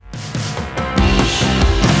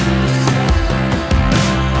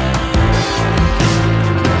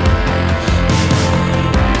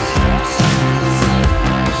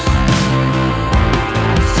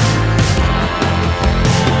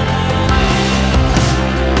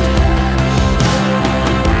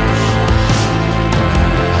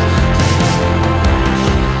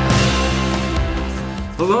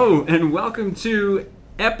Hello and welcome to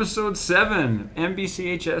episode 7,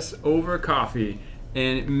 NBCHS Over Coffee.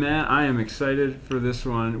 And man, I am excited for this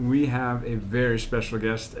one. We have a very special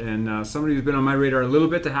guest and somebody who's been on my radar a little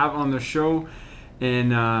bit to have on the show.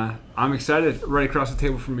 And I'm excited. Right across the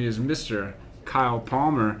table from me is Mr. Kyle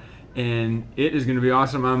Palmer. And it is going to be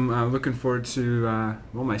awesome. I'm looking forward to,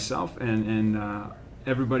 myself and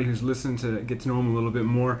everybody who's listened to get to know him a little bit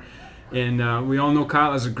more. And we all know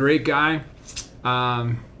Kyle as a great guy.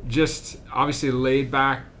 Just obviously a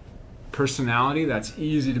laid-back personality that's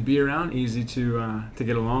easy to be around, easy to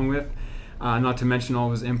get along with. Not to mention all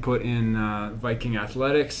of his input in Viking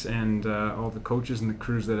athletics and all the coaches and the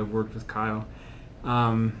crews that have worked with Kyle.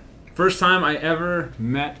 First time I ever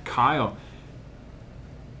met Kyle,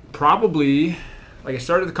 probably, I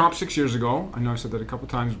started the comp 6 years ago. I know I said that a couple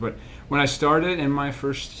times, but when I started in my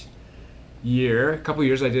first a couple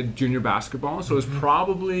years I did junior basketball, so it was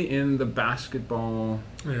probably in the basketball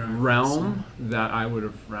realm that I would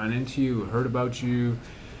have ran into you, heard about you,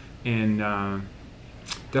 and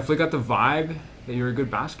definitely got the vibe that you're a good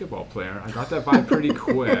basketball player. I got that vibe pretty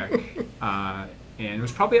quick, and it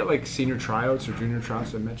was probably at senior tryouts or junior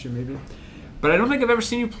tryouts I met you maybe, but I don't think I've ever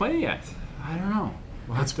seen you play yet. I don't know.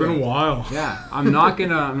 It's been a while. Yeah, I'm not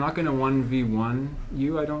gonna 1v1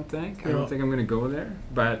 you. I don't think. I don't think I'm gonna go there.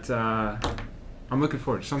 But I'm looking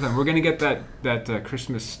forward to sometime. We're gonna get that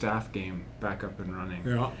Christmas staff game back up and running.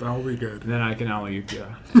 Yeah, that'll be good. Then I can alley-oop you.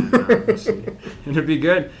 We'll see. And it'll be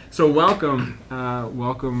good. So welcome,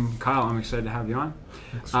 Kyle. I'm excited to have you on.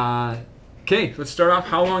 Thanks. Okay, let's start off.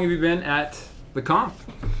 How long have you been at the comp?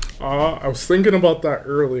 I was thinking about that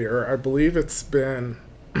earlier. I believe it's been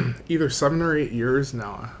either 7 or 8 years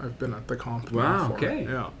now I've been at the comp. Wow, okay.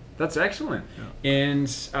 Yeah. That's excellent. Yeah. And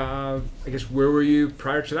I guess where were you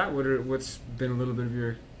prior to that? What's been a little bit of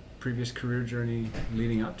your previous career journey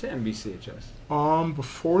leading up to NBCHS?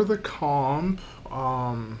 Before the comp,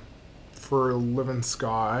 for Live and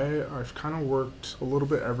Sky, I've kind of worked a little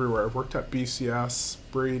bit everywhere. I've worked at BCS,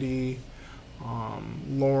 Brady,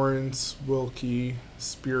 Lawrence, Wilkie,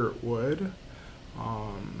 Spiritwood.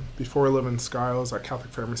 Before Live and Sky, I was at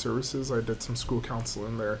Catholic Family Services. I did some school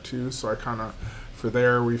counseling there too, so I kind of, for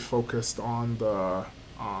there, we focused on the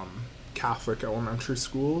Catholic elementary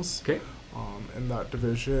schools. Okay. In that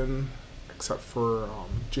division, except for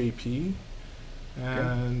JP.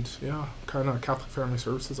 And kind of Catholic Family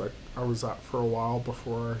Services I was at for a while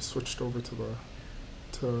before I switched over to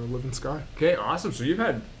Live and Sky. Okay, awesome. So you've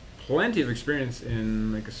had plenty of experience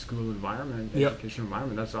in a school environment, education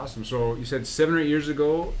environment. That's awesome. So you said 7 or 8 years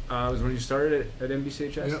ago was when you started at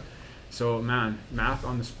NBCHS? Yep. So man, math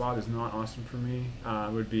on the spot is not awesome for me.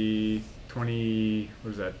 It would be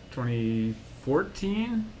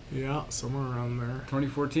 2014? Yeah, somewhere around there.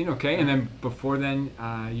 2014, okay. And then before then,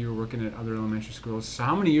 you were working at other elementary schools. So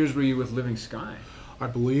how many years were you with Living Sky? I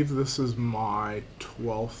believe this is my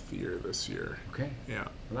 12th year this year. Okay. Yeah.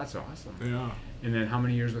 Well, that's awesome. Yeah. And then how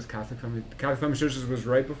many years with Catholic Family? Catholic Family Services was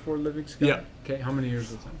right before Living Sky? Yeah. Okay, how many years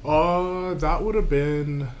was that? That would have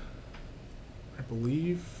been, I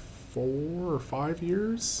believe, 4 or 5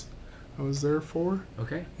 years I was there for.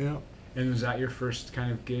 Okay. Yeah. And was that your first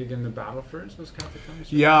kind of gig in the Battlefords, was Catholic Family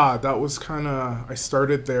Services? Yeah, that was kind of, I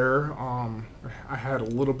started there. I had a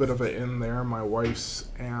little bit of it in there. My wife's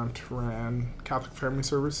aunt ran Catholic Family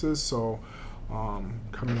Services, so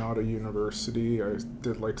coming out of university, I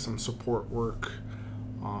did some support work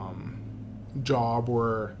job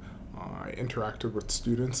where I interacted with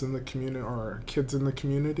students in the community or kids in the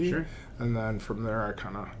community. Sure. And then from there I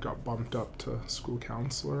kind of got bumped up to school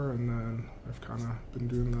counselor, and then I've kind of been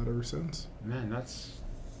doing that ever since. Man, that's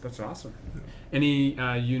awesome. Yeah. Any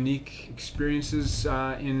unique experiences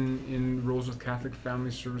in roles with Catholic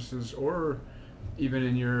Family Services or even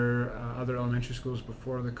in your other elementary schools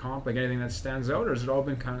before the comp? Anything that stands out, or has it all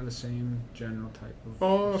been kind of the same general type of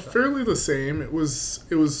stuff? Fairly the same. It was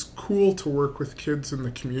cool to work with kids in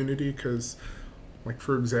the community because,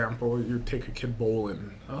 for example, you'd take a kid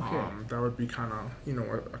bowling. Okay. That would be kind of,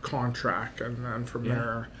 a contract, and then from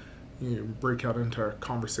there you break out into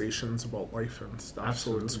conversations about life and stuff.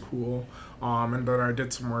 Absolutely. So it's cool. And then I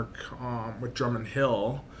did some work with Drummond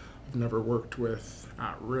Hill. I've never worked with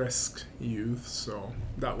at-risk youth, so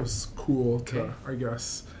that was cool to, I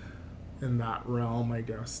guess, in that realm,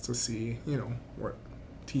 to see, what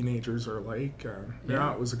teenagers are like. And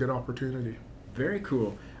it was a good opportunity. Very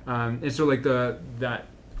cool. And so that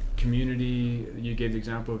community, you gave the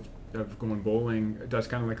example of going bowling, that's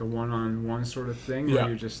kind of like a one-on-one sort of thing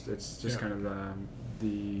where it's just kind of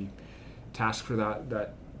the task for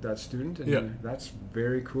that student, and that's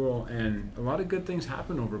very cool. And a lot of good things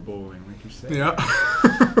happen over bowling, like you said. Yeah.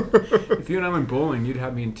 If you and I went bowling, you'd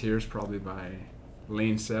have me in tears probably by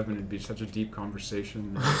lane 7. It'd be such a deep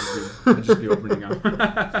conversation. I'd just be opening up.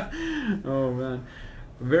 Oh man,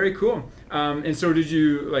 very cool. And so did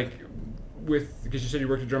you because you said you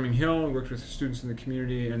worked at Drumming Hill, worked with students in the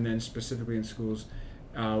community, and then specifically in schools.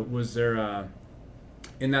 Was there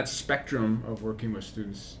in that spectrum of working with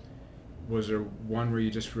students, was there one where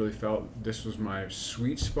you just really felt this was my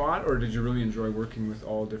sweet spot, or did you really enjoy working with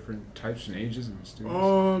all different types and ages and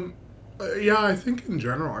students? Yeah, I think in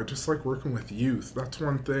general, I just like working with youth. That's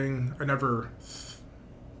one thing I never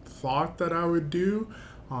thought that I would do.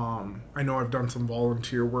 I know I've done some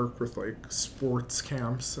volunteer work with like sports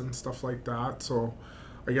camps and stuff like that. So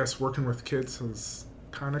I guess working with kids has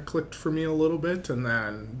kind of clicked for me a little bit. And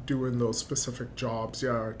then doing those specific jobs,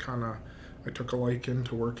 I took a liking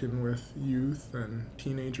to working with youth and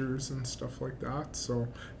teenagers and stuff like that. So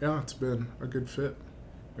yeah, it's been a good fit.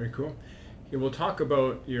 Very cool. Yeah, we'll talk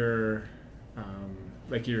about your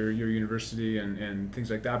your university and things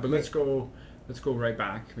like that. But let's go right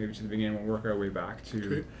back maybe to the beginning. We'll work our way back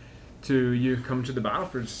to you coming to the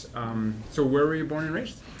Battlefords. So where were you born and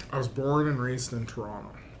raised? I was born and raised in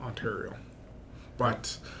Toronto, Ontario.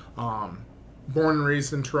 But born and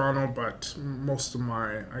raised in Toronto, but most of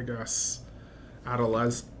my, I guess,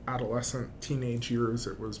 adolescent teenage years,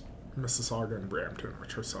 it was Mississauga and Brampton,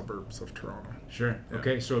 which are suburbs of Toronto. Sure. Yeah.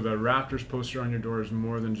 Okay, so the Raptors poster on your door is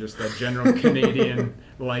more than just that general Canadian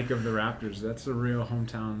like of the Raptors. That's a real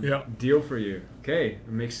hometown deal for you. Okay, it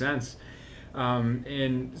makes sense.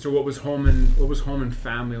 And so what was home and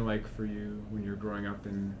family like for you when you were growing up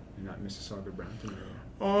in that Mississauga, Brampton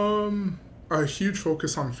area? A huge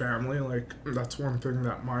focus on family. Like, that's one thing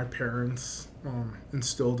that my parents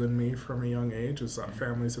instilled in me from a young age, is that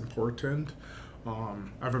family's important. I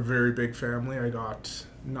have a very big family. I got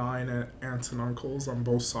 9 aunts and uncles on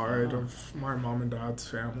both sides of my mom and dad's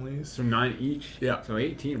families. So 9 each? Yeah. So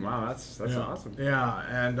 18. Wow, that's awesome. Yeah,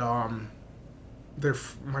 and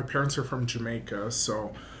my parents are from Jamaica,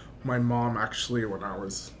 so my mom actually, when I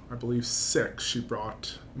was, I believe, 6, she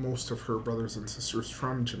brought most of her brothers and sisters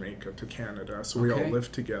from Jamaica to Canada. So we all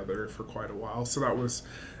lived together for quite a while. So it was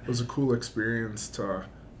a cool experience to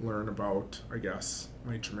learn about, I guess,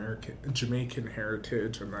 my Jamaican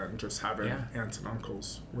heritage, and then just having aunts and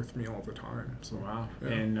uncles with me all the time. So wow.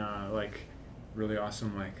 And really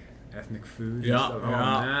awesome ethnic food. Yeah. And stuff. Oh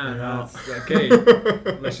man, that's okay.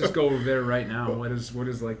 Let's just go there right now. What is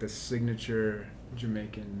the signature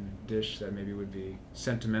Jamaican dish that maybe would be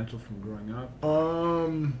sentimental from growing up?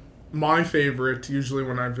 My favorite, usually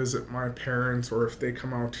when I visit my parents or if they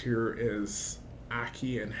come out here, is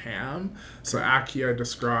ackee and ham. So ackee I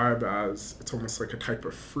describe as, it's almost like a type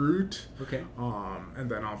of fruit. Okay.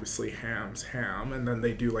 And then obviously ham's ham, and then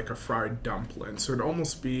they do like a fried dumpling. So it'd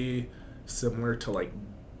almost be similar to like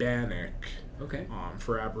bannock. Okay.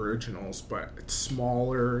 For Aboriginals, but it's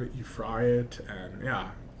smaller. You fry it, and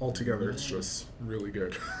altogether it's just really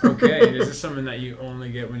good. Okay. And is this something that you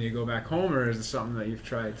only get when you go back home, or is it something that you've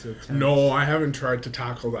tried to attempt? No, I haven't tried to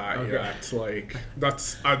tackle that yet. Like,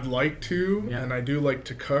 I'd like to, and I do like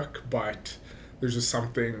to cook, but there's just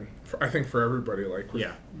something, I think, for everybody, like, with,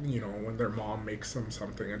 when their mom makes them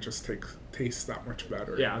something, it just tastes that much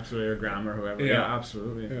better. Yeah, absolutely. Or grandma or whoever. Yeah,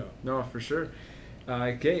 absolutely. Yeah. No, for sure.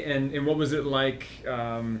 Okay, and what was it like,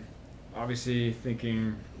 obviously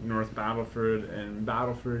thinking North Battleford, and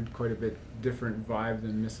Battleford, quite a bit different vibe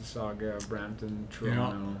than Mississauga, Brampton,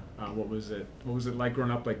 Toronto. What was it like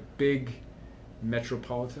growing up, like big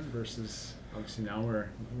metropolitan versus obviously now we're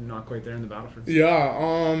not quite there in the Battleford?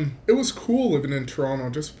 Yeah, it was cool living in Toronto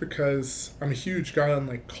just because I'm a huge guy on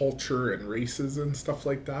like culture and races and stuff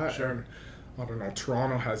like that. Sure. And I don't know,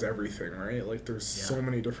 Toronto has everything, right? Like, there's so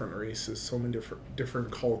many different races, so many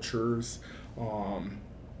different cultures.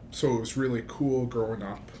 So it was really cool growing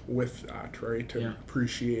up with that, right? And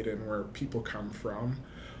appreciating where people come from.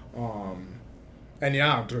 And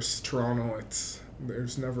just Toronto,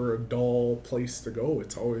 there's never a dull place to go.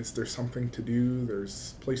 It's always, there's something to do,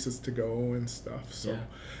 there's places to go and stuff. So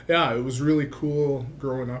it was really cool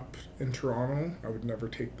growing up in Toronto. I would never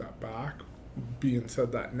take that back. Being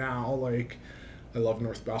said that now, like, I love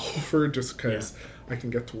North Battleford just because I can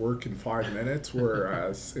get to work in 5 minutes,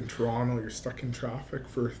 whereas in Toronto you're stuck in traffic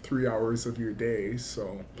for 3 hours of your day.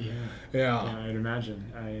 So I'd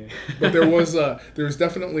imagine. But there was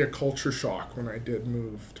definitely a culture shock when I did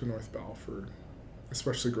move to North Battleford,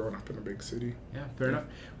 especially growing up in a big city. Yeah, fair enough.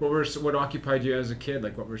 What occupied you as a kid?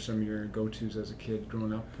 Like, what were some of your go-tos as a kid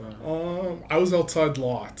growing up? I was outside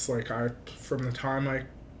lots. Like, from the time I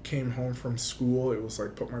came home from school, it was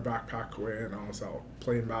like put my backpack away and I was out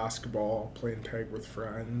playing basketball, playing tag with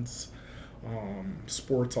friends.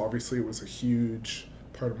 Sports obviously was a huge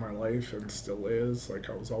part of my life and still is. Like,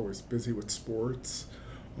 I was always busy with sports.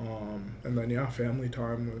 And then, yeah, family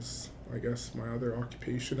time was, I guess, my other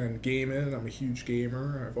occupation. And gaming, I'm a huge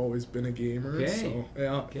gamer. I've always been a gamer. Okay. So,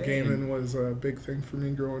 yeah, gaming was a big thing for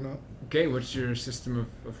me growing up. Okay, what's your system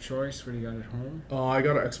of choice? What do you got at home? I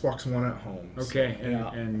got an Xbox One at home. Okay, so,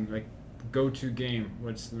 and like, go-to game,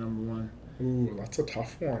 what's the number one? Ooh, that's a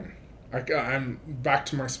tough one. I'm back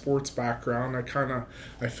to my sports background. I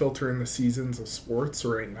filter in the seasons of sports. So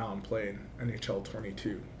right now I'm playing NHL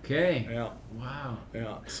 22. Okay. Yeah. Wow.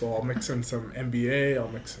 Yeah. So I'll mix in some NBA. I'll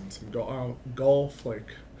mix in some golf.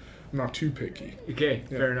 Like, I'm not too picky. Okay.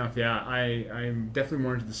 Yeah. Fair enough. Yeah. I'm definitely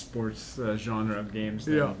more into the sports genre of games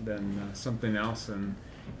than something else. And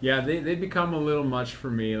yeah, they become a little much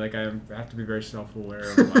for me. Like, I have to be very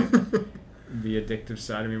self-aware of like the addictive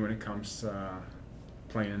side of me when it comes to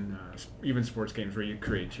playing even sports games where you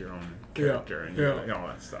create your own character and all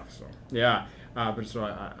that stuff. So yeah, but so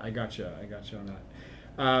I got you on that.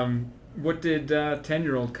 What did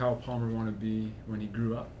 10-year-old Kyle Palmer want to be when he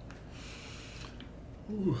grew up?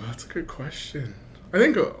 Ooh, that's a good question. I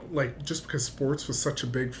think like, just because sports was such a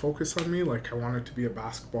big focus on me, like, I wanted to be a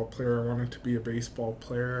basketball player, I wanted to be a baseball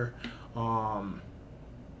player. One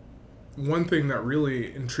thing that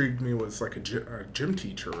really intrigued me was like a gym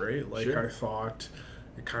teacher, right? Like, sure. I thought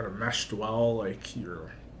it kind of meshed well. Like,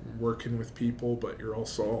 you're working with people, but you're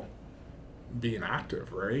also being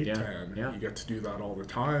active, right? Yeah. And you get to do that all the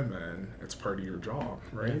time, and it's part of your job,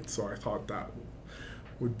 right? Yeah. So I thought that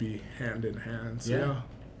would be hand in hand. So yeah.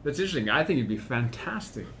 That's interesting. I think you'd be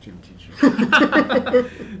fantastic gym teacher.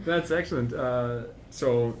 That's excellent.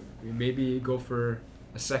 So maybe go for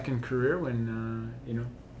a second career when,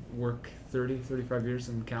 work 35 years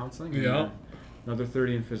in counseling. Yeah. Another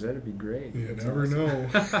 30 in phys ed would be great. You never know.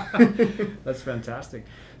 That's fantastic.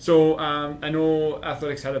 So I know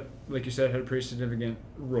athletics like you said, had a pretty significant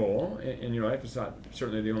role in your life. It's not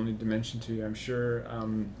certainly the only dimension to you, I'm sure.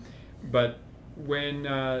 But when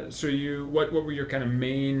what were your kind of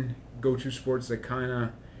main go-to sports that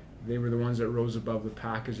they were the ones that rose above the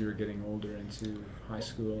pack as you were getting older into high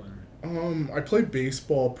school? I played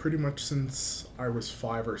baseball pretty much since I was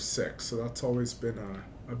 5 or 6, so that's always been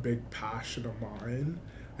a big passion of mine.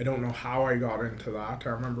 I don't know how I got into that. I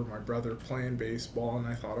remember my brother playing baseball, and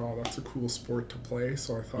I thought, oh, that's a cool sport to play,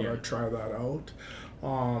 so I thought I'd try that out.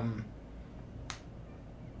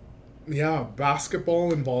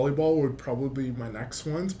 Basketball and volleyball would probably be my next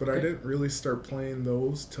ones, but I didn't really start playing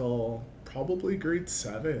those till probably grade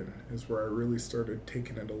 7 is where I really started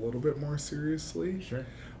taking it a little bit more seriously. Sure.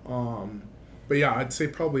 But yeah, I'd say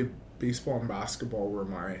probably baseball and basketball were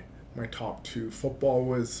my top 2. Football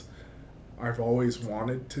was I've always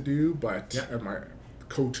wanted to do, and my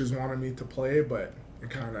coaches wanted me to play, but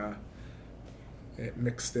it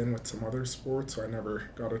mixed in with some other sports, so I never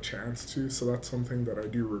got a chance to. So that's something that I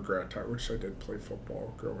do regret. I wish I did play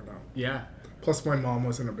football growing up. Yeah. Plus, my mom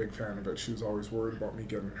wasn't a big fan of it. She was always worried about me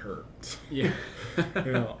getting hurt. Yeah.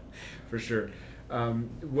 For sure.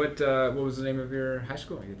 What was the name of your high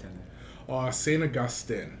school you attended? St.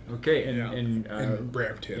 Augustine. Okay, in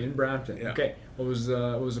Brampton. In Brampton. Yeah. Okay. What was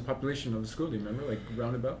the population of the school? Do you remember, like,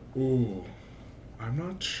 roundabout? Ooh, I'm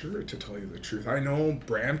not sure, to tell you the truth. I know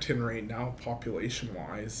Brampton right now,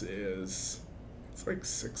 population-wise, it's like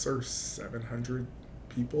 600 or 700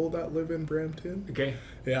 people that live in Brampton. Okay.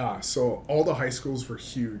 Yeah. So all the high schools were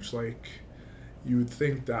huge. Like, you would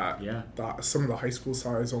think that some of the high school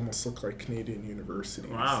size almost look like Canadian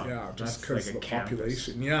universities. Wow. Yeah, just because like of the campus.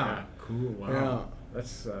 Population. Yeah. Cool. Wow. Yeah.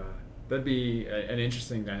 That's that'd be an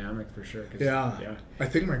interesting dynamic for sure. Yeah. I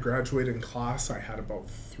think my graduating class, I had about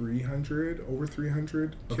over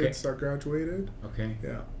 300 kids that graduated. Okay.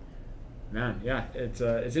 Yeah. Man, yeah, it's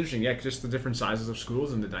interesting. Yeah, just the different sizes of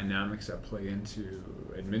schools and the dynamics that play into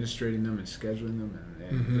administrating them and scheduling them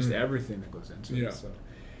and just everything that goes into it.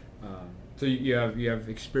 So you have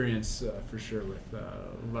experience for sure with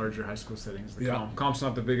larger high school settings. Comp's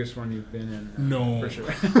not the biggest one you've been in. No. For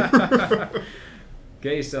sure.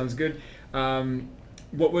 Okay, sounds good.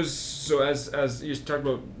 What was, so as you talked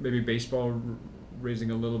about maybe baseball raising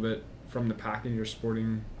a little bit from the pack in your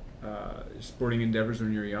sporting endeavors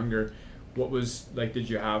when you were younger, what was, like, did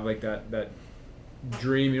you have like that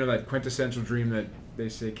dream, that quintessential dream that they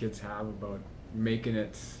say kids have about making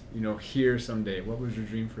it, here someday? What was your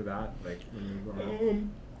dream for that, like, when you were growing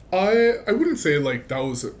up? I wouldn't say like that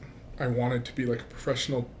was I wanted to be like a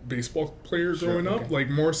professional baseball player growing up. Like,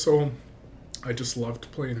 more so I just loved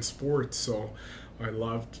playing sports. So I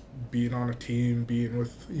loved being on a team, being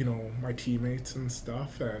with, my teammates and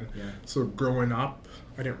stuff. And so growing up,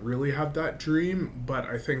 I didn't really have that dream, but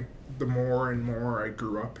I think the more and more I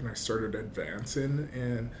grew up and I started advancing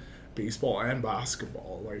in baseball and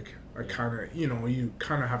basketball, like I kind of, you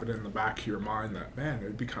kind of have it in the back of your mind that, man,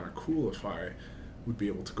 it'd be kind of cool if I would be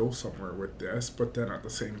able to go somewhere with this. But then at the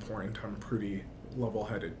same point, I'm pretty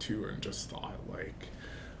level-headed too, and just thought, like,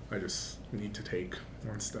 I just need to take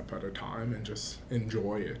one step at a time and just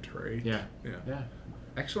enjoy it, right? Yeah.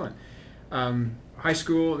 Excellent. High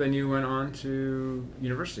school, then you went on to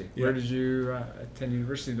university. Yeah. Where did you attend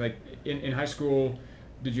university? Like in high school,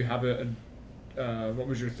 did you have what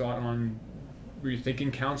was your thought on, were you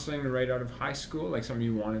thinking counseling right out of high school? Like something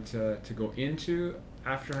you wanted to go into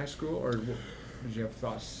after high school, or did you have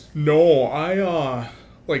thoughts? No, I,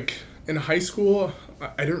 in high school,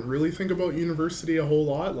 I didn't really think about university a whole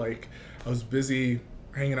lot. Like, I was busy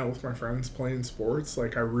hanging out with my friends, playing sports.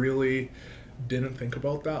 Like, I really didn't think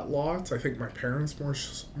about that lots. I think my parents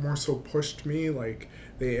more so pushed me. Like,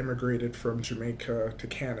 they immigrated from Jamaica to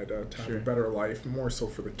Canada to have a better life, more so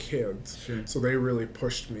for the kids. Sure. So they really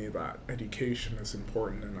pushed me that education is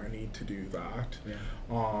important and I need to do that.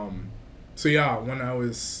 When I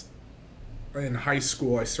was in high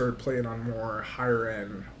school, I started playing on more higher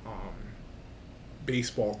end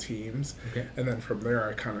baseball teams, and then from there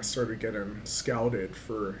I kind of started getting scouted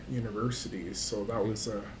for universities. So that was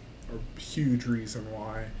a huge reason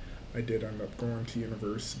why I did end up going to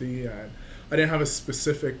university. And I didn't have a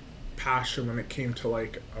specific passion when it came to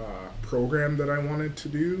like a program that I wanted to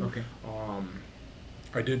do.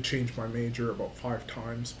 I did change my major about 5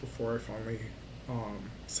 times before I finally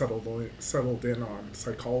settled in on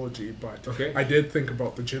psychology, but I did think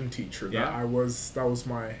about the gym teacher. That was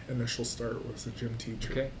my initial start, was a gym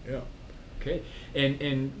teacher.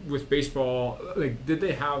 And with baseball, like, did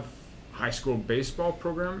they have high school baseball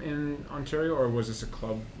program in Ontario, or was this a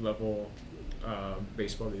club level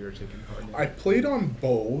baseball that you were taking part in? I played on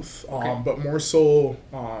both, but more so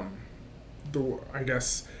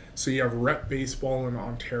so you have rep baseball in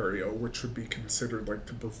Ontario, which would be considered like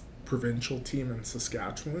the provincial team in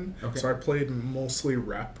Saskatchewan. So I played mostly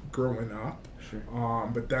rep growing up.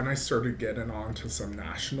 But then I started getting on to some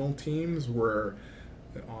national teams where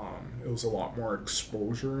it was a lot more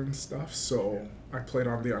exposure and stuff. So I played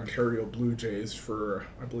on the Ontario Blue Jays for,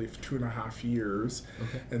 I believe, 2.5 years.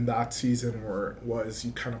 And that season was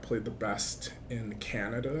you kind of played the best in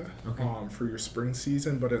Canada for your spring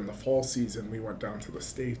season. But in the fall season, we went down to the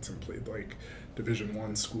States and played like Division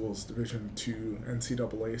I schools, Division II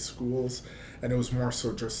NCAA schools, and it was more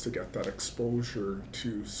so just to get that exposure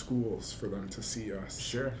to schools for them to see us.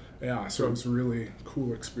 So it was a really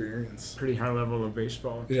cool experience. Pretty high level of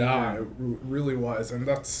baseball. It really was, and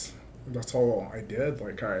that's all I did.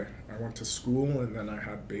 Like, I went to school and then I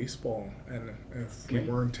had baseball, and if we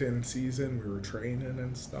weren't in season, we were training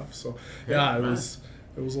and stuff. So it was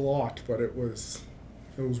a lot, but it was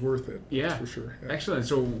worth it. That's for sure. Excellent.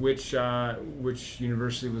 So which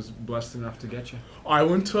university was blessed enough to get you? I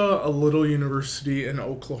went to a little university in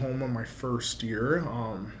Oklahoma my first year,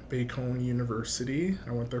 Bacone University.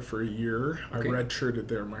 I went there for a year. I redshirted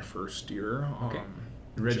there my first year.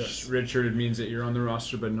 Redshirted means that you're on the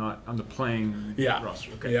roster but not on the playing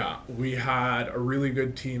roster. We had a really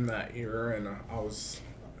good team that year, and I was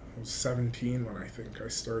 17 when I think I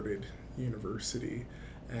started university,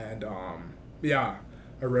 and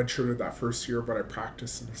I redshirted that first year, but I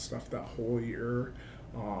practiced and stuff that whole year.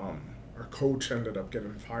 Our coach ended up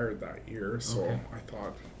getting fired that year, so I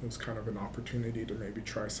thought it was kind of an opportunity to maybe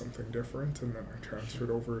try something different, and then I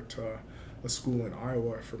transferred over to a school in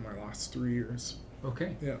Iowa for my last 3 years.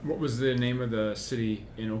 What was the name of the city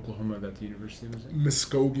in Oklahoma that the university was in?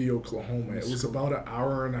 Muskogee, Oklahoma. It was about an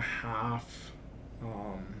hour and a half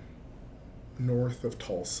north of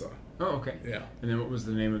Tulsa. And then what was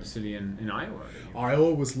the name of the city in Iowa?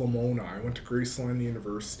 Iowa was Lamoni. I went to Graceland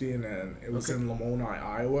University, and then it was in Lamoni,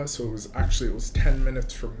 Iowa. So it was 10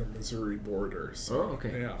 minutes from the Missouri border. So,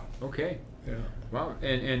 Wow.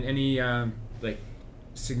 And any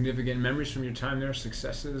significant memories from your time there,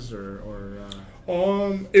 successes or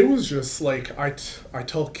it was just like I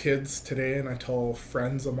tell kids today, and I tell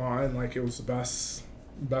friends of mine, like, it was the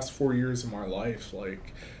best 4 years of my life.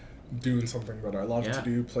 Like, doing something that I love to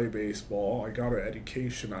do, play baseball. I got an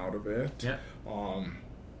education out of it.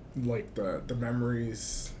 Like the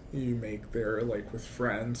memories you make there, like with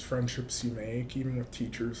friendships you make, even with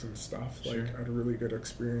teachers and stuff. Like, I had a really good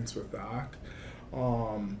experience with that.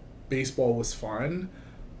 Baseball was fun,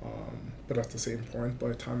 but at the same point, by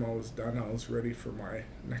the time I was done, I was ready for my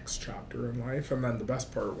next chapter in life. And then the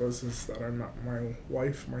best part is that I met my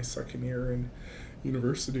wife my second year in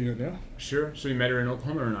university, and yeah. Sure. So you met her in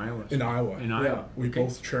Oklahoma or in Iowa? In Iowa. In Iowa. Yeah. We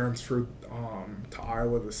both transferred to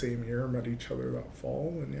Iowa the same year, met each other that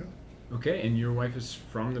fall, and yeah. Okay, and your wife is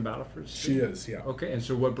from the Battleford State? She is, yeah. Okay, and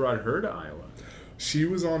so what brought her to Iowa? She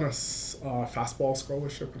was on a fastball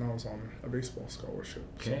scholarship, and I was on a baseball scholarship.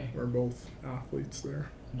 Okay. So we're both athletes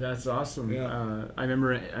there. That's awesome. Yeah. I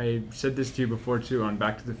remember I said this to you before, too, on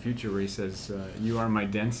Back to the Future, where he says, you are my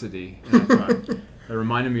density. And I thought, that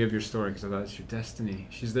reminded me of your story, because I thought it's your destiny.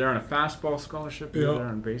 She's there on a fastball scholarship, you're there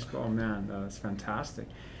on baseball. Man, that's fantastic.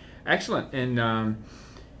 Excellent. And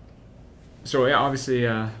so, yeah, obviously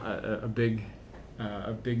a big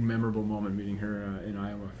memorable moment meeting her in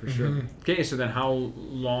Iowa, for sure. Okay, so then how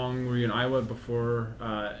long were you in Iowa before,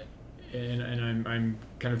 and I'm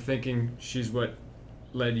kind of thinking she's what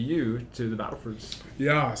led you to the Battlefords.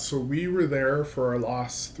 Yeah, so we were there for our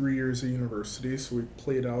last 3 years of university, so we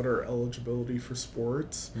played out our eligibility for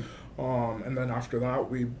sports. And then after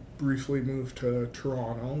that, we briefly moved to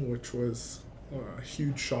Toronto, which was a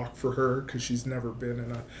huge shock for her because she's never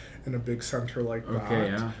been in a big center like that.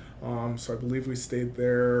 Okay, yeah. So I believe we stayed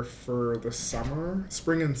there for the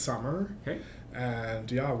spring and summer. Okay. And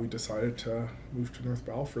yeah, we decided to move to North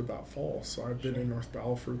Battleford that fall. So I've been in North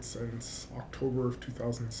Battleford since October of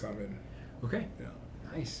 2007. Okay. Yeah.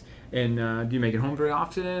 Nice. And do you make it home very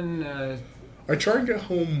often? I try and get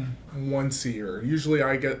home once a year. Usually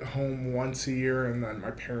I get home once a year, and then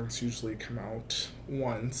my parents usually come out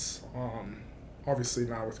once. Obviously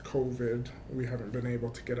now with COVID, we haven't been able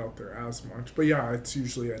to get out there as much. But yeah, it's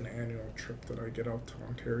usually an annual trip that I get out to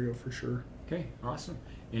Ontario for sure. Okay, awesome.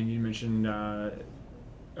 And you mentioned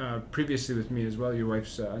previously with me as well, your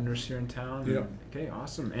wife's a nurse here in town. Yeah. Okay,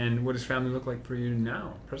 awesome. And what does family look like for you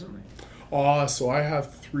now, presently? So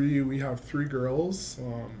we have three girls,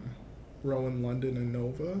 Rowan, London, and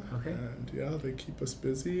Nova. Okay. And yeah, they keep us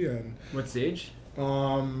busy. And what's the age?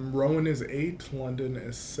 Rowan is 8, London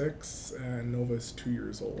is 6, and Nova is 2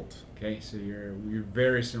 years old. Okay, so you're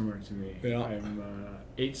very similar to me. Yeah. I'm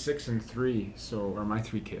 8, 6, and 3. So are my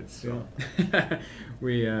 3 kids. So yeah.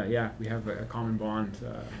 we have a common bond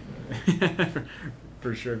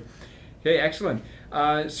for sure. Okay, excellent.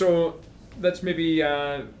 So let's maybe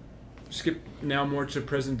skip now more to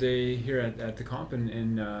present day here at the comp,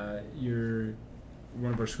 and you're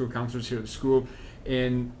one of our school counselors here at the school.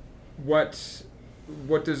 And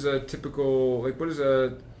what does a typical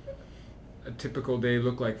day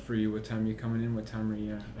look like for you? What time are you coming in? What time are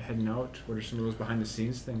you heading out? What are some of those behind the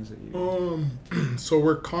scenes things that you So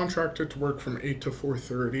we're contracted to work from 8 to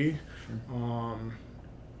 4:30. Sure.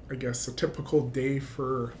 I guess a typical day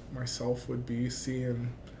for myself would be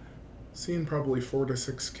seeing probably 4 to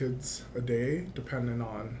 6 kids a day, depending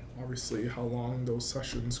on obviously how long those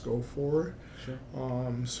sessions go for. Sure.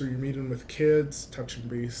 So you're meeting with kids, touching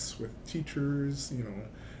base with teachers,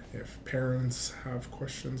 if parents have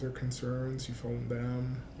questions or concerns, you phone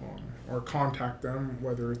them, or contact them,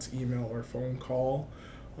 whether it's email or phone call.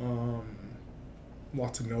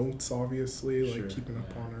 Lots of notes, obviously, Sure, keeping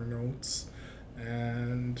up on our notes.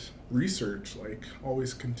 And research,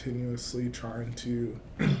 always continuously trying to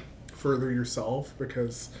further yourself,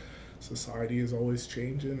 because society is always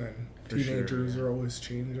changing and teenagers are always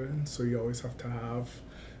changing, so you always have to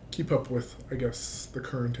keep up with, I guess, the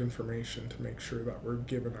current information to make sure that we're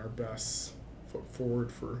giving our best foot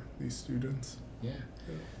forward for these students. Yeah.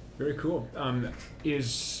 Very cool.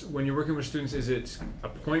 Is when you're working with students, is it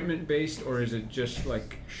appointment based, or is it just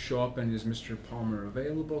show up and is Mr. Palmer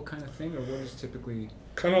available kind of thing, or what is typically?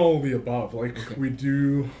 Kind of all of the above. Okay. We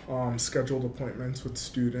do scheduled appointments with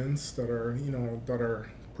students that are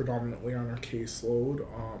predominantly on our caseload.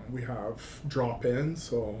 We have drop-ins,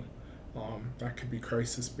 so that could be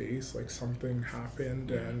crisis based, something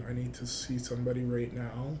happened and I need to see somebody right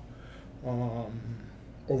now.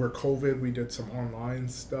 Over COVID, we did some online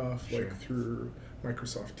stuff, Sure. through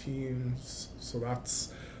Microsoft Teams. So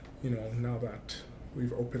that's, now that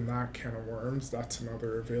we've opened that can of worms, that's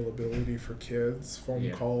another availability for kids.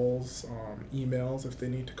 Phone calls, emails if they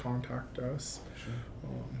need to contact us. Sure.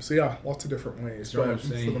 So yeah, lots of different ways. So but for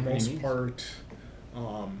the most needs? part,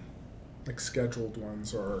 scheduled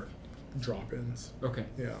ones are drop-ins. Okay.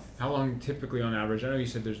 Yeah. How long typically on average? I know you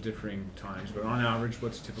said there's differing times, but on average,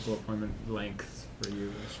 what's typical appointment length for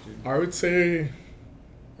you as a student?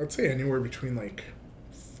 I'd say anywhere between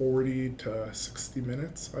 40 to 60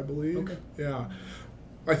 minutes, I believe. Okay. Yeah.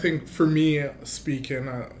 I think for me, speaking,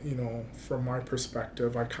 from my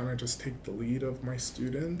perspective, I kind of just take the lead of my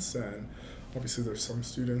students, and obviously there's some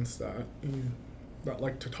students that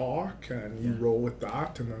like to talk, and you roll with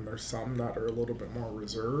that, and then there's some that are a little bit more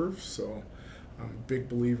reserved, so I'm a big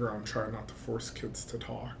believer on trying not to force kids to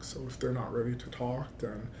talk. So if they're not ready to talk,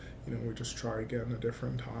 then we just try again a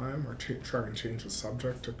different time, or try and change the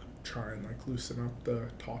subject to try and loosen up the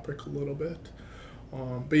topic a little bit.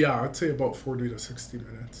 But yeah, I'd say about 40 to 60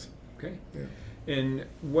 minutes. Okay. Yeah. And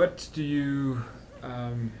what do you,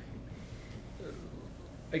 I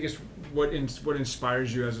guess, what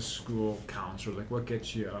inspires you as a school counselor? Like, what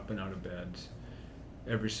gets you up and out of bed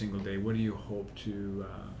every single day? What do you hope to,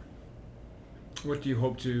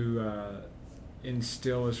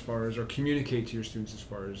 instill as far as, or communicate to your students as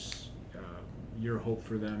far as your hope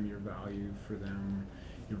for them, your value for them,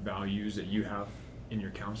 your values that you have in your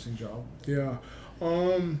counseling job? Yeah.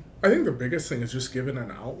 I think the biggest thing is just giving an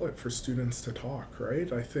outlet for students to talk,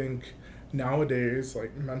 right? I think nowadays,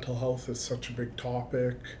 mental health is such a big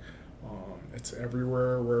topic. It's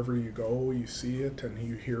everywhere, wherever you go, you see it and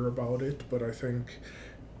you hear about it. But I think,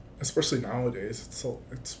 especially nowadays,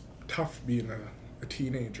 it's tough being a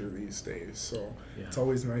teenager these days. So It's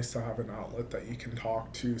always nice to have an outlet that you can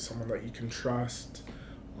talk to, someone that you can trust,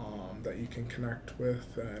 that you can connect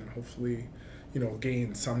with, and hopefully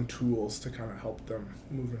gain some tools to kind of help them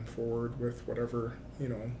moving forward with whatever,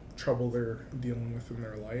 trouble they're dealing with in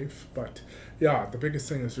their life. But yeah, the biggest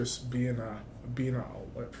thing is just being an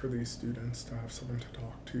outlet for these students to have someone to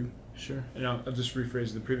talk to. Sure. And I'll just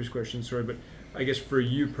rephrase the previous question, sorry, but I guess for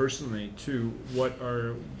you personally too, what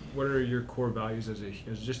are your core values as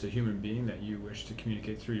just a human being that you wish to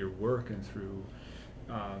communicate through your work and through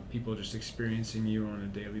people just experiencing you on a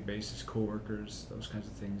daily basis, coworkers, those kinds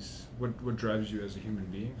of things? What drives you as a human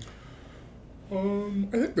being?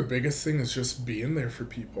 I think the biggest thing is just being there for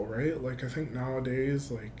people, right? I think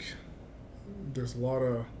nowadays, there's a lot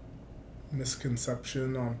of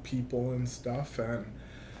misconception on people and stuff, and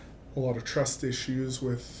a lot of trust issues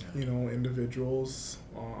with, individuals,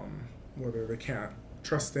 whether they can't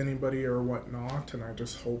trust anybody or whatnot. And I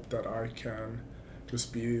just hope that I can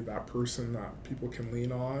just be that person that people can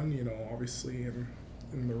lean on, obviously in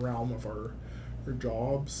the realm of our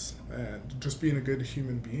jobs, and just being a good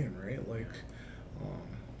human being, right?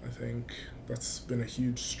 I think that's been a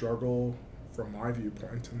huge struggle from my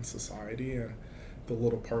viewpoint in society, and the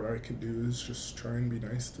little part I can do is just try and be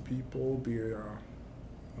nice to people,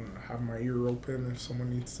 have my ear open if someone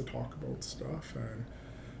needs to talk about stuff,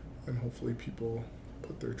 and hopefully people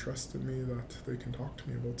put their trust in me that they can talk to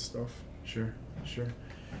me about stuff. Sure.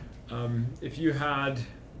 If you had,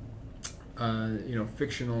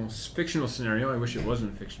 fictional scenario, I wish it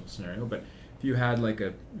wasn't a fictional scenario, but if you had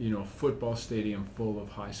a football stadium full of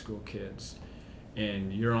high school kids,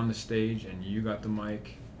 and you're on the stage and you got the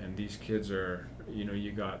mic, and these kids are,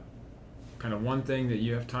 you got kind of one thing that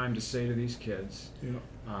you have time to say to these kids. Yeah.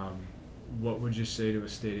 What would you say to a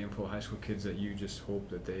stadium full of high school kids that you just hope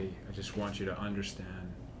that I just want you to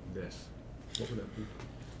understand this? What would that be?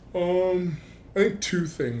 I think two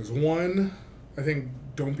things. One, I think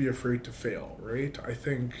don't be afraid to fail, right? I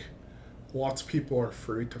think lots of people are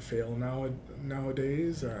afraid to fail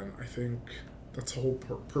nowadays, and I think that's the whole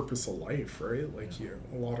purpose of life, right?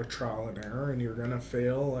 A lot of trial and error, and you're gonna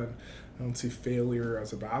fail, and I don't see failure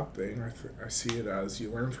as a bad thing. I see it as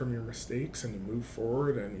you learn from your mistakes and you move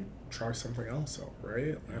forward and you try something else out,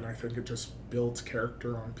 right? And I think it just builds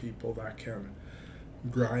character on people that can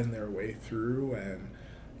grind their way through, and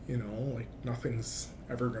nothing's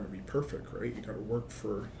ever going to be perfect, right? You got to work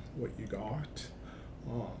for what you got.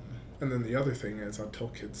 And then the other thing is I tell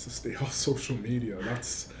kids to stay off social media.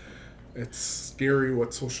 It's scary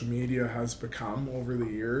what social media has become over the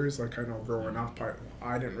years. I know growing up,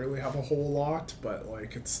 I didn't really have a whole lot, but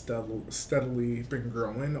it's steadily been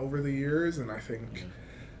growing over the years. And I think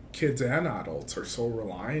kids and adults are so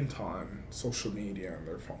reliant on social media and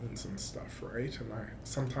their phones and stuff, right? And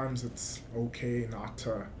sometimes it's okay not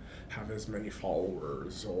to have as many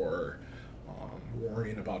followers or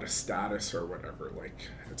worrying about a status or whatever.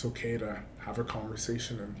 It's okay to have a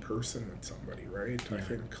conversation in person with somebody, right? Yeah. I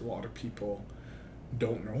think a lot of people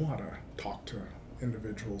don't know how to talk to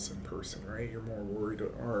individuals in person, right? You're more worried,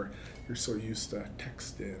 or you're so used to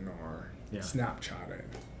texting or Snapchatting.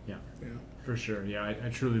 Yeah, for sure. Yeah, I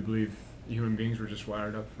truly believe human beings were just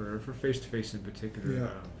wired up for face-to-face in particular.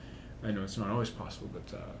 Yeah. I know it's not always possible,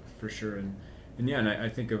 but for sure. And I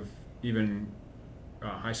think of even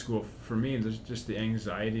high school for me. There's just the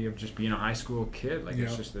anxiety of just being a high school kid.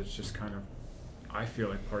 It's just kind of, I feel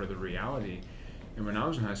like, part of the reality. And when I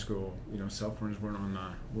was in high school, cell phones weren't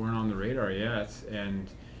on the radar yet, and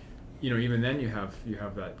even then you have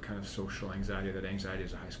that kind of social anxiety, that anxiety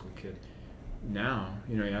as a high school kid. Now,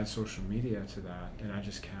 you add social media to that, and I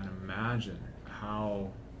just can't imagine how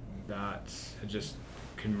that just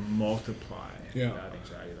can multiply that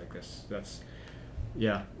anxiety like this.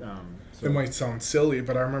 Yeah. It might sound silly,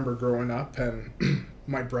 but I remember growing up and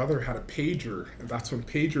my brother had a pager, and that's when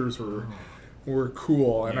pagers were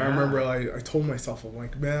cool. And I remember I told myself, I'm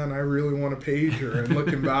like, man, I really want a pager. And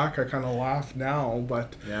looking back, I kind of laugh now,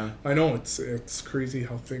 but I know it's crazy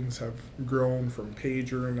how things have grown from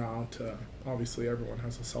pager now to obviously everyone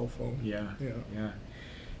has a cell phone. Yeah.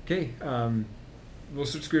 Okay, we'll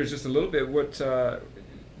switch gears just a little bit. What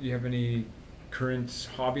you have any current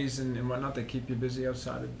hobbies and whatnot that keep you busy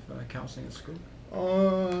outside of counseling at school?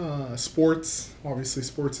 Sports. Obviously,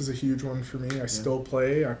 sports is a huge one for me. I still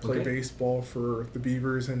play. I play baseball for the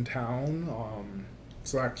Beavers in town.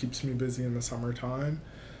 So that keeps me busy in the summertime.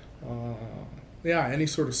 Any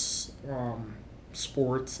sort of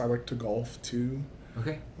sports. I like to golf too.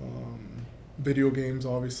 Okay. Video games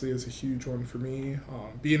obviously is a huge one for me.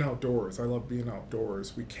 Being outdoors. I love being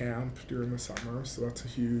outdoors. We camp during the summer, so that's a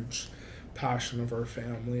huge passion of our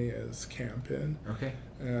family is camping. Okay.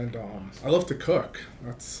 And I love to cook.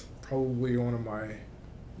 That's probably one of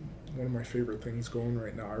my favorite things going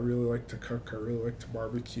right now. I really like to cook. I really like to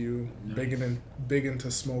barbecue. Nice. Big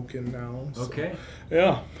into smoking now. So. Okay.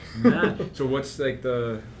 Yeah. So what's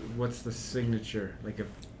the signature? Like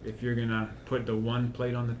if you're gonna put the one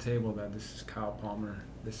plate on the table that this is Kyle Palmer,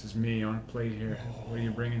 this is me on a plate here. What are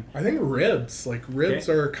you bringing? I think ribs. Like ribs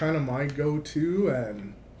are kind of my go-to,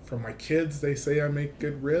 and for my kids, they say I make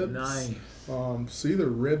good ribs. Nice. So either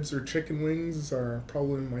ribs or chicken wings are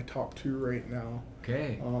probably my top two right now.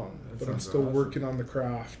 Okay. But I'm still working on the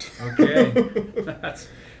craft. Okay.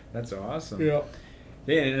 That's awesome. Yeah.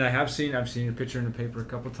 Yeah, and I've seen your picture in the paper a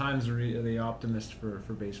couple of times. The optimist for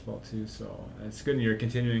baseball too. So it's good. And you're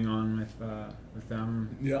continuing on with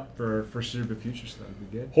them. Yeah. For foreseeable future, so that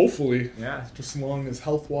would be good. Hopefully. Yeah. Just as long as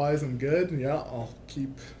health wise I'm good. Yeah, I'll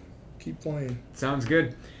keep playing. Sounds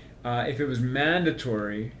good. If it was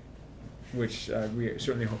mandatory, which we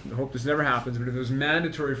certainly hope this never happens, but if it was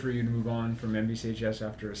mandatory for you to move on from NBCHS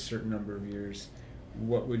after a certain number of years,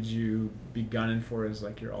 what would you be gunning for as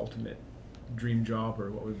like your ultimate dream job,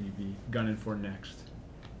 or what would you be gunning for next?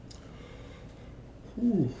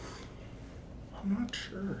 Ooh, I'm not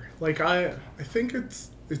sure. Like I think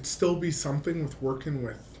it'd still be something with working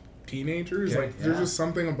with teenagers. Okay, there's just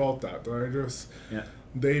something about that I just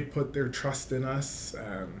they put their trust in us,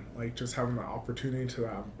 and like just having the opportunity to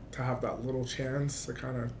have that little chance to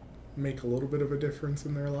kind of make a little bit of a difference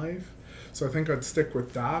in their life. So I think I'd stick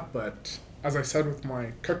with that. But as I said with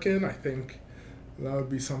my cooking, I think that would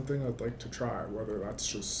be something I'd like to try, whether that's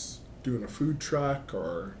just doing a food truck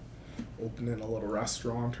or opening a little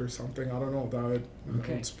restaurant or something. I don't know. That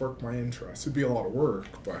would spark my interest. It'd be a lot of work,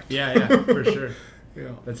 but yeah, for sure.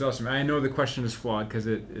 Yeah, that's awesome. I know the question is flawed because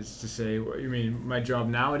it is to say, you mean my job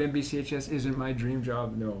now at NBCHS isn't my dream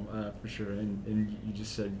job? No, for sure. And you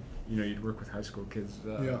just said, you'd work with high school kids.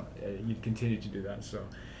 You'd continue to do that. So,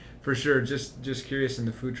 for sure, just curious in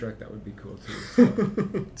the food truck, that would be cool too. So,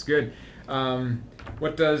 it's good.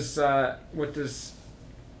 What does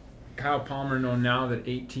Kyle Palmer know now that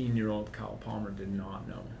 18-year-old Kyle Palmer did not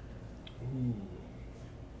know? Ooh.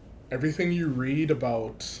 Everything you read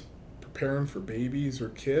about preparing for babies or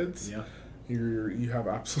kids, you have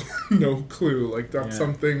absolutely no clue. Like that's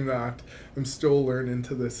something that I'm still learning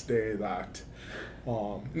to this day. That,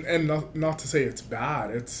 and not to say it's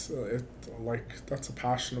bad. It's like that's a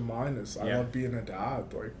passion of mine. Is I love being a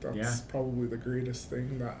dad. Like that's probably the greatest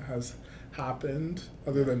thing that has happened,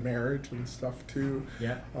 other than marriage and stuff too.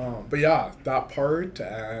 Yeah. But yeah, that part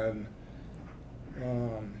and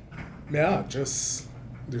just.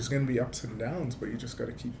 There's going to be ups and downs, but you just got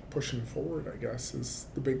to keep pushing forward, I guess, is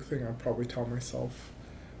the big thing I'd probably tell myself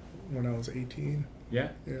when I was 18. Yeah.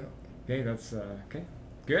 Okay, that's okay.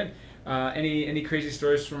 Good. Any crazy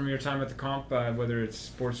stories from your time at the comp, whether it's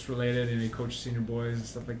sports related, any coach senior boys and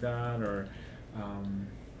stuff like that, or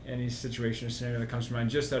any situation or scenario that comes to mind,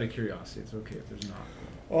 just out of curiosity? It's okay if there's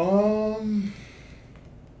not.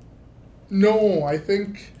 No, I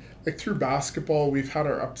think... Like through basketball, we've had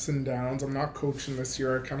our ups and downs. I'm not coaching this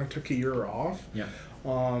year. I kind of took a year off. Yeah.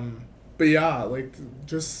 But yeah, like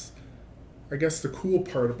just, I guess the cool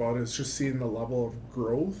part about it is just seeing the level of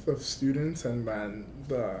growth of students and then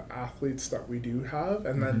the athletes that we do have,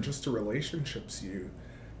 and then just the relationships you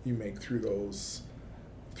make through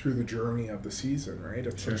the journey of the season, right?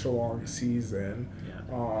 It's such a long season.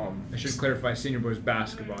 Yeah. I should clarify, senior boys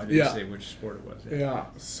basketball. I didn't say which sport it was. Yeah.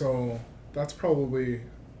 So that's probably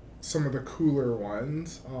some of the cooler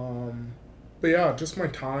ones. But yeah, just my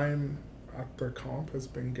time at the comp has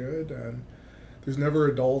been good, and there's never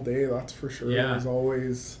a dull day, that's for sure. Yeah. There's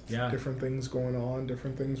always Yeah. different things going on,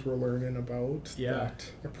 different things we're learning about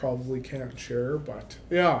that I probably can't share. But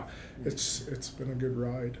yeah, it's been a good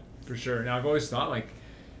ride. For sure. Now I've always thought like,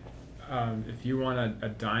 if you want a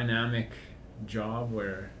dynamic job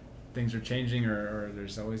where things are changing or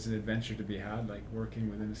there's always an adventure to be had, like working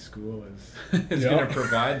within a school is going to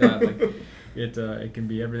provide that. Like it can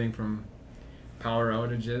be everything from power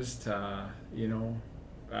outages to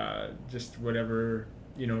just whatever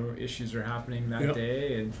issues are happening that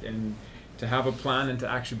day, and to have a plan and to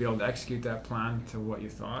actually be able to execute that plan to what you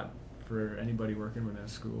thought for anybody working within a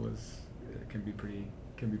school can be pretty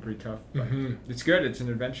tough, but it's good. It's an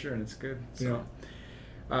adventure and it's good. So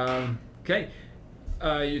okay.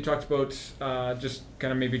 You talked about just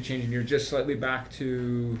kind of maybe changing gears just slightly back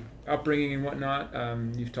to upbringing and whatnot.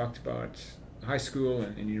 You've talked about high school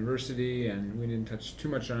and university, and we didn't touch too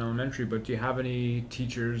much on elementary, but do you have any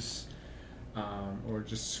teachers or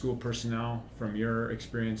just school personnel from your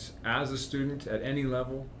experience as a student at any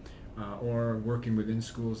level or working within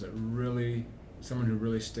schools that someone who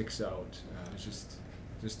really sticks out?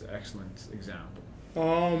 Just an excellent example.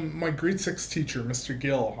 My grade 6 teacher, Mr.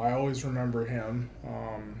 Gill, I always remember him.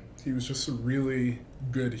 He was just a really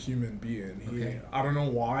good human being. I don't know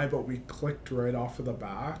why, but we clicked right off of the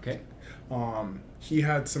bat. Okay. He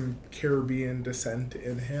had some Caribbean descent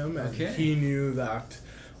in him, and he knew that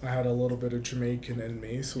I had a little bit of Jamaican in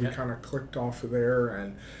me, so we kind of clicked off of there,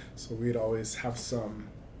 and so we'd always have some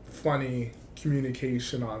funny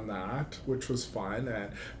communication on that, which was fun.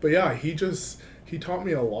 But yeah, he taught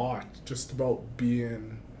me a lot just about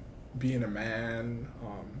being a man,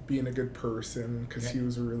 being a good person, because he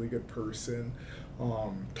was a really good person.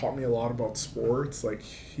 Taught me a lot about sports. Like,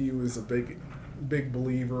 he was a big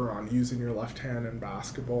believer on using your left hand in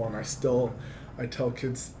basketball, and I tell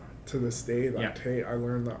kids to this day that hey, I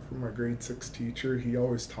learned that from my grade 6 teacher. He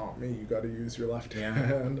always taught me you got to use your left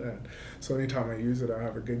hand, and so anytime I use it, I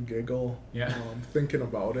have a good giggle thinking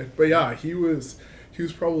about it. But yeah, he was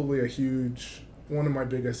probably one of my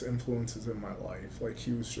biggest influences in my life. Like,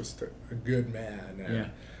 he was just a good man,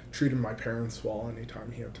 and treated my parents well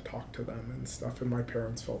anytime he had to talk to them and stuff, and my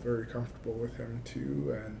parents felt very comfortable with him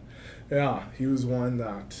too. And yeah, he was one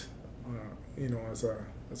that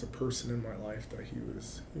as a person in my life, that he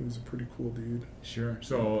was a pretty cool dude. Sure.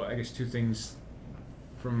 So I guess two things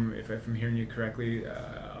if I'm hearing you correctly,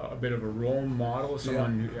 a bit of a role model,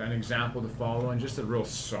 an example to follow, and just a real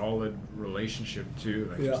solid relationship too,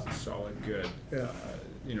 like just a solid, good,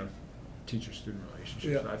 teacher-student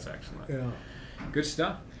relationship. So that's excellent. Yeah. Good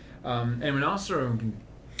stuff. Anyone else, or we can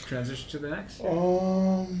transition to the next?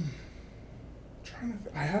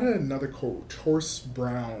 I had another coach, Horse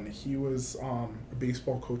Brown. He was a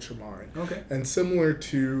baseball coach of mine. Okay. And similar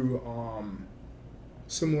to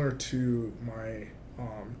my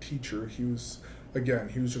teacher, he was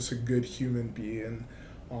just a good human being.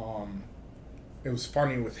 It was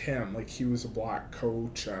funny with him, like, he was a black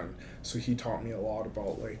coach, and so he taught me a lot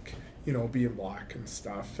about, like, being black and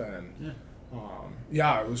stuff, and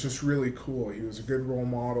it was just really cool. He was a good role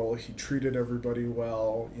model. He treated everybody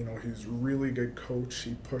well. He was a really good coach.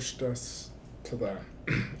 He pushed us to the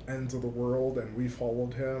ends of the world, and we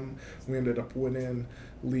followed him. We ended up winning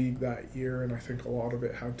league that year, and I think a lot of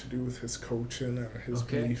it had to do with his coaching and his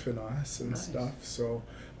belief in us and stuff. So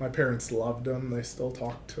my parents loved him. They still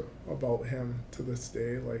talk about him to this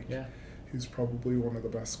day. Like, he's probably one of the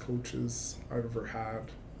best coaches I've ever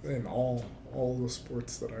had in all the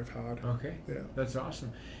sports that I've had. Okay. Yeah. That's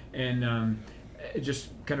awesome. And just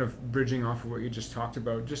kind of bridging off of what you just talked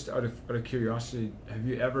about, just out of curiosity, have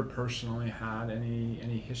you ever personally had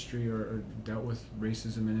any history or dealt with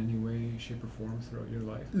racism in any way, shape, or form throughout your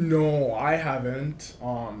life? No, I haven't.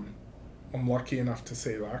 I'm lucky enough to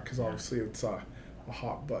say that, because obviously it's a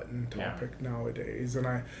hot button topic nowadays, and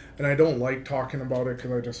I don't like talking about it,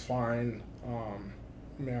 because I just find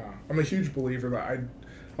I'm a huge believer that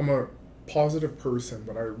I'm a positive person,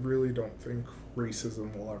 but I really don't think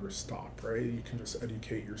racism will ever stop, right? You can just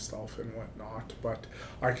educate yourself and whatnot, but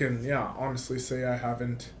I can honestly say I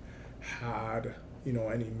haven't had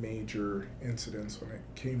any major incidents when it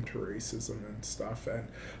came to racism and stuff. And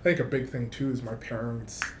I think a big thing too is my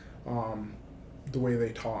parents, the way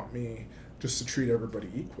they taught me just to treat everybody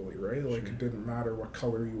equally, right? Like, it didn't matter what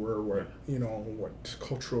color you were, what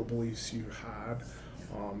cultural beliefs you had.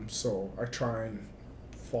 So I try and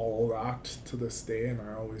follow that to this day, and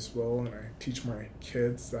I always will, and I teach my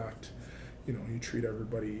kids that you treat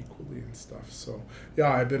everybody equally and stuff. So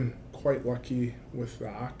I've been quite lucky with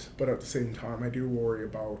that, but at the same time I do worry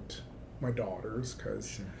about my daughters,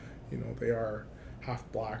 because they are half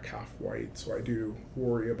black, half white. So I do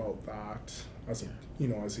worry about that as a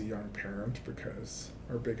young parent, because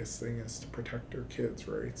our biggest thing is to protect our kids,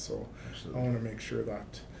 right? So Absolutely. I want to make sure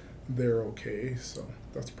that they're okay. So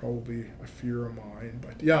that's probably a fear of mine.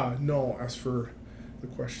 But yeah, no, as for the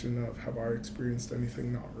question of have I experienced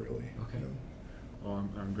anything, not really. Okay. No. Well,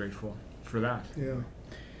 I'm grateful for that. Yeah.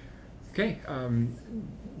 Okay.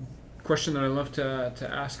 Question that I love to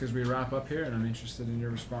ask as we wrap up here, and I'm interested in your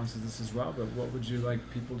response to this as well, but what would you like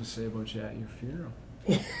people to say about you at your funeral?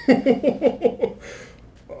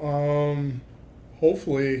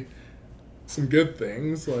 Hopefully some good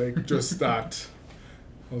things, like just that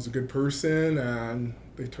I was a good person and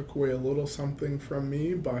they took away a little something from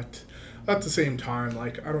me, but at the same time,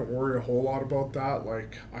 like, I don't worry a whole lot about that.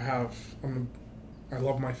 Like, I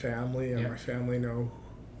love my family, and my family know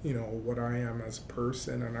what I am as a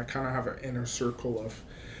person, and I kind of have an inner circle of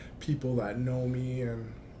people that know me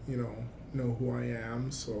and know who I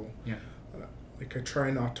am. So like, I try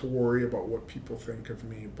not to worry about what people think of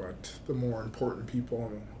me, but the more important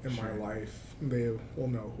people in my life, they will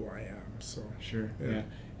know who I am. So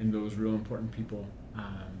and those real important people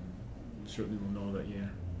certainly will know that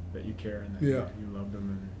you care and that you love them,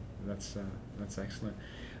 and that's excellent.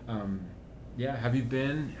 Have you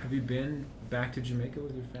been back to Jamaica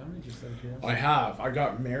with your family, just out of curiosity? I have. I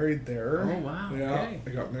got married there. Oh wow. Yeah. Okay. I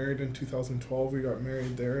got married in 2012. We got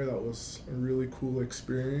married there. That was a really cool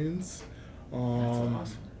experience. That's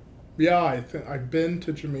awesome. Yeah, I think I've been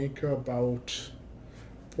to Jamaica about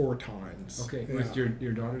 4 times. Okay. With your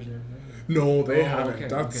daughters and everything? No, they haven't. Okay,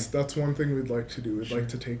 That's one thing we'd like to do. We'd like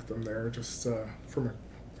to take them there, just from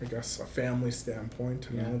a family standpoint,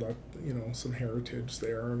 to know that some heritage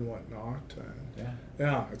there and whatnot.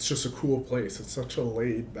 And it's just a cool place. It's such a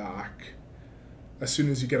laid back. As soon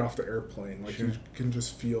as you get off the airplane, like, you can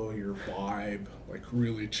just feel your vibe, like,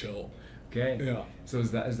 really chill. Okay. Yeah. So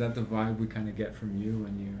is that the vibe we kind of get from you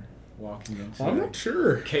when you're walking into I'm not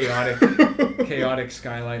sure. chaotic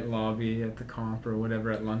skylight lobby at the comp or whatever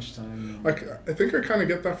at lunchtime? I think I kind of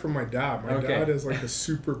get that from my dad. My dad is like a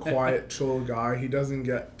super quiet, chill guy. He doesn't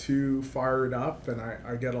get too fired up, and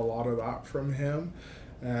I get a lot of that from him.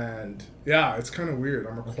 And yeah, it's kind of weird.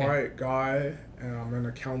 I'm a quiet guy, and I'm in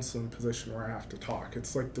a counseling position where I have to talk.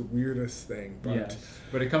 It's like the weirdest thing. But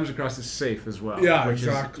but it comes across as safe as well. Yeah, which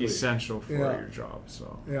exactly. is essential for your job.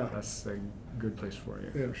 So that's a good place for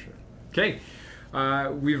you, for sure. Okay,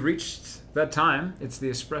 we've reached that time. It's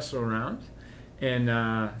the espresso round, and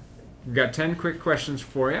we've got 10 quick questions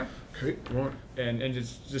for you. Okay. And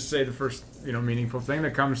just say the first meaningful thing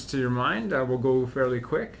that comes to your mind. We'll go fairly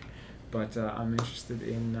quick, but I'm interested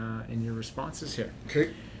in your responses here.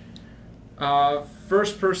 Okay.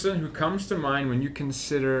 First person who comes to mind when you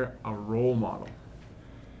consider a role model.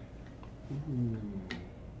 Ooh,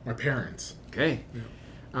 my parents. Okay.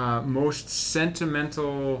 Yeah. Most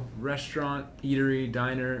sentimental restaurant, eatery,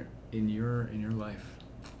 diner in your life.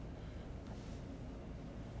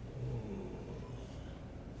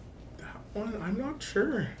 That one, I'm not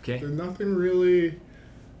sure. Okay. There's nothing really.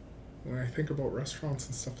 When I think about restaurants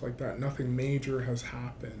and stuff like that, nothing major has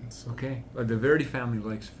happened. So. Okay. But the Verity family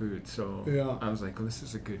likes food, so I was like, this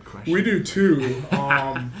is a good question. We do too.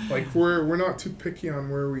 Like, we're not too picky on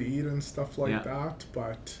where we eat and stuff like that,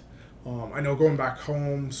 but I know going back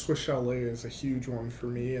home, Swiss Chalet is a huge one for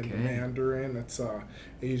me, and the Mandarin, it's a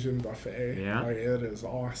Asian buffet. Yeah. Like, it is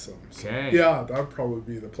awesome. So, okay. Yeah, that would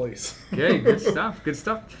probably be the place. Okay, good stuff. Good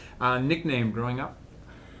stuff. Nickname growing up?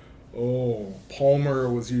 Oh, Palmer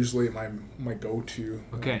was usually my go-to.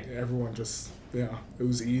 Okay. Everyone just, it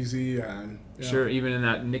was easy and... Yeah. Sure, even in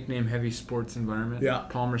that nickname-heavy sports environment? Yeah.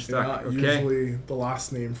 Palmer stuck, okay. Usually the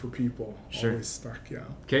last name for people. Sure. Always stuck,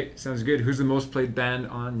 Okay, sounds good. Who's the most played band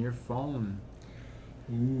on your phone?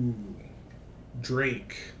 Ooh,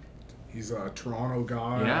 Drake. He's a Toronto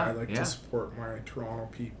guy. I like to support my Toronto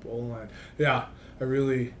people. And I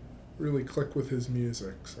really, really click with his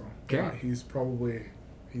music. So,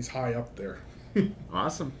 he's high up there.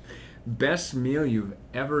 Awesome. Best meal you've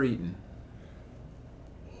ever eaten?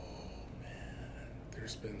 Oh, man.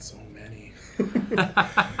 There's been so many.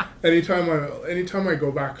 Anytime I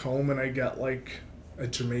go back home and I get, like, a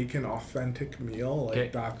Jamaican authentic meal,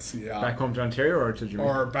 like, that's, Back home to Ontario or to Jamaica?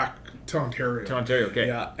 Or back to Ontario. To Ontario, okay.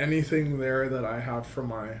 Yeah, anything there that I have from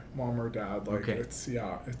my mom or dad, like, it's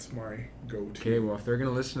my go-to. Okay, well, if they're going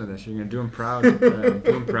to listen to this, you're going to do them proud. Do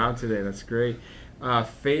them proud today. That's great.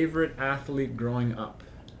 Favorite athlete growing up?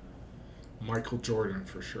 Michael Jordan,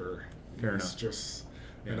 for sure. Fair He's enough. just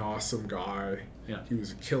an awesome guy. Yeah. He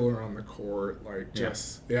was a killer on the court. Like,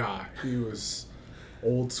 he was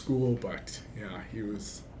old school, but he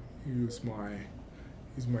was my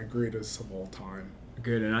he's my greatest of all time.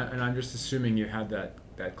 Good, and I'm just assuming you had that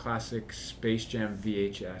classic Space Jam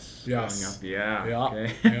VHS Yes. growing up. Yeah. Yeah.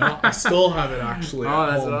 Okay. Yeah. I still have it actually. Oh,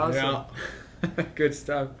 at that's home. awesome. Yeah. Good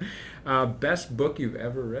stuff. Best book you've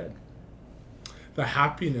ever read? The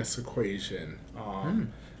Happiness Equation.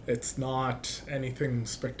 It's not anything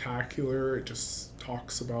spectacular. It just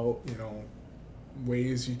talks about,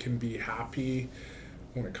 ways you can be happy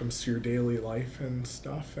when it comes to your daily life and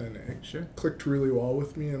stuff. And it clicked really well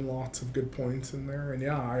with me, and lots of good points in there. And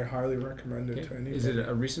yeah, I highly recommend it to anybody. Is it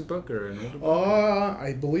a recent book or an older book?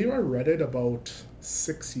 I believe I read it about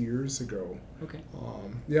 6 years ago. Okay.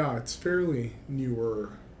 Yeah, it's fairly newer,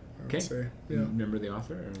 I would say. Yeah. Remember the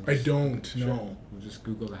author? I don't know. We'll just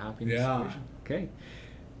Google the Happiness Equation. Okay.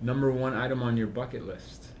 Number one item on your bucket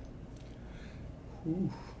list?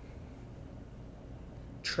 Ooh.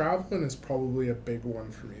 Traveling is probably a big one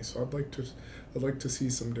for me. So I'd like to see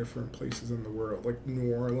some different places in the world. Like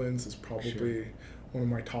New Orleans is probably one of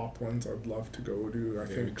my top ones I'd love to go to. I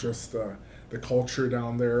think just the culture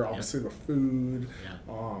down there, obviously the food,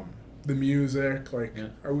 the music.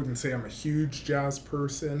 I wouldn't say I'm a huge jazz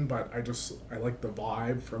person, but I like the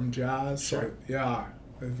vibe from jazz. Sure. So I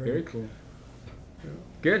think, very cool. Yeah.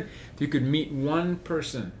 Good. If you could meet one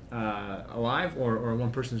person alive or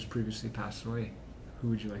one person who's previously passed away, who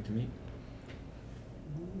would you like to meet?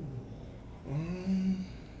 I'm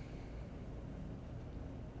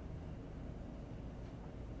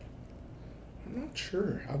not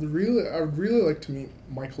sure. I'd really like to meet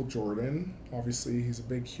Michael Jordan. Obviously, he's a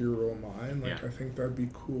big hero of mine. I think that'd be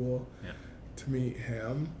cool to meet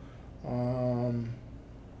him.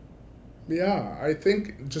 Yeah, I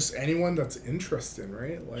think just anyone that's interesting,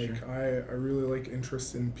 right? I really like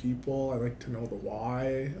interest in people. I like to know the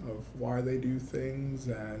why they do things,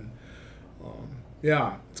 and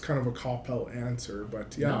it's kind of a cop-out answer,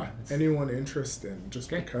 but anyone interested, just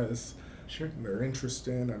because they're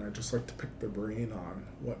interesting, and I just like to pick their brain on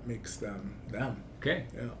what makes them them. Okay.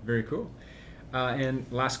 Yeah. Very cool. And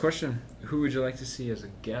last question: who would you like to see as a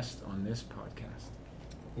guest on this podcast?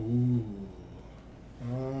 Ooh.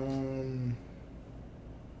 What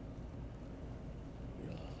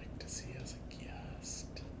I'd like to see as a guest.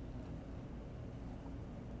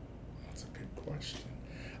 That's a good question.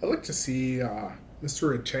 I'd like to see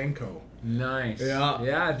Mr. Radchenko. Nice.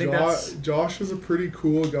 Yeah. I think Josh is a pretty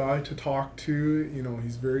cool guy to talk to.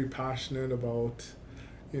 He's very passionate about,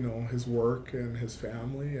 his work and his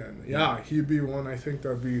family, and he'd be one I think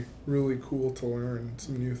that'd be really cool to learn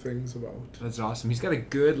some new things about. That's awesome. He's got a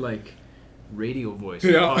good radio voice,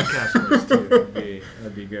 podcast voice too.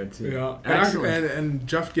 That'd be good too. Yeah, excellent. And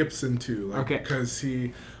Jeff Gibson too. Okay. Because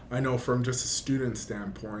I know from just a student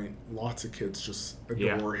standpoint, lots of kids just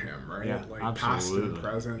adore him, right? Yeah, past and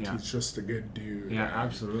present, he's just a good dude. Yeah,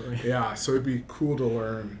 absolutely. Yeah, so it'd be cool to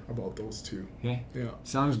learn about those two. Okay. Yeah.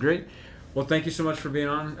 Sounds great. Well, thank you so much for being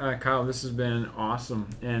on, Kyle. This has been awesome,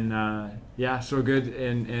 and so good.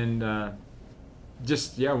 And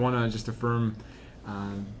want to just affirm.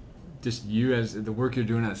 Just you as the work you're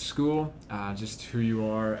doing at school, just who you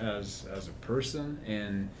are as a person,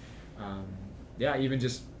 and even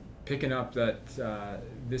just picking up that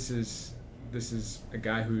this is a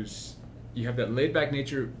guy you have that laid back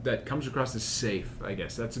nature that comes across as safe. I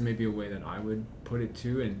guess that's maybe a way that I would put it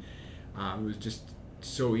too, and it was just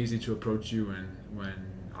so easy to approach you, and when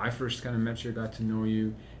I first kind of met you, got to know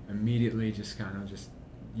you immediately, just kind of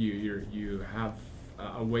you have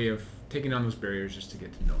a way of taking down those barriers just to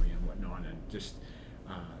get to know you and whatnot, and just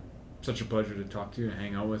such a pleasure to talk to you and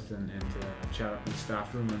hang out with and to chat up in the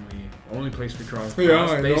staff room, and the only place we cross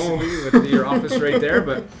basically with your office right there,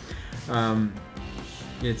 but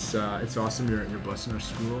it's awesome. You're blessing our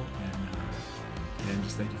school, and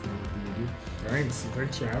just thank you for the work that you do.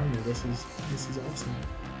 Thanks for having me. This is awesome.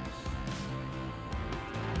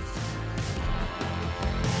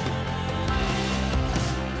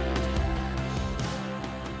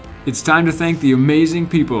 It's time to thank the amazing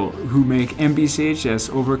people who make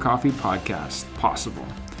NBCHS Over Coffee podcast possible.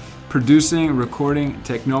 Producing, recording,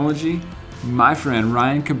 technology, my friend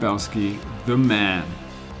Ryan Kobelsky, the man.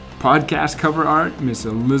 Podcast cover art, Miss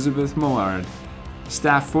Elizabeth Millard.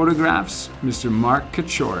 Staff photographs, Mr. Mark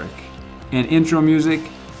Kotchorek. And intro music,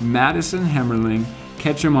 Madison Hemmerling.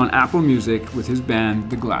 Catch him on Apple Music with his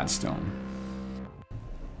band, The Gladstone.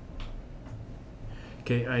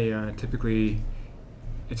 Okay, I typically...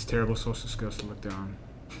 It's terrible social skills to look down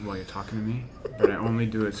while you're talking to me, but I only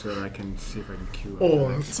do it so that I can see if I can cue up. Oh,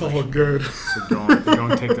 that's all good. So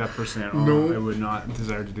don't take that personally at all. No. I would not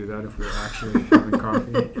desire to do that if we were actually having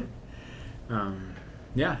coffee. And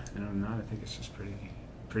on that, I think it's just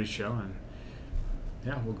pretty chill, and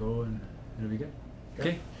we'll go and it'll be good.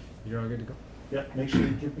 Okay. You're all good to go? Yeah, make sure you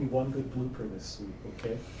give me one good blooper this week,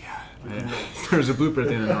 okay? Yeah. There's a blooper at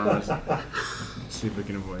the end of the Let's see if we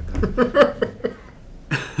can avoid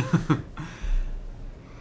that.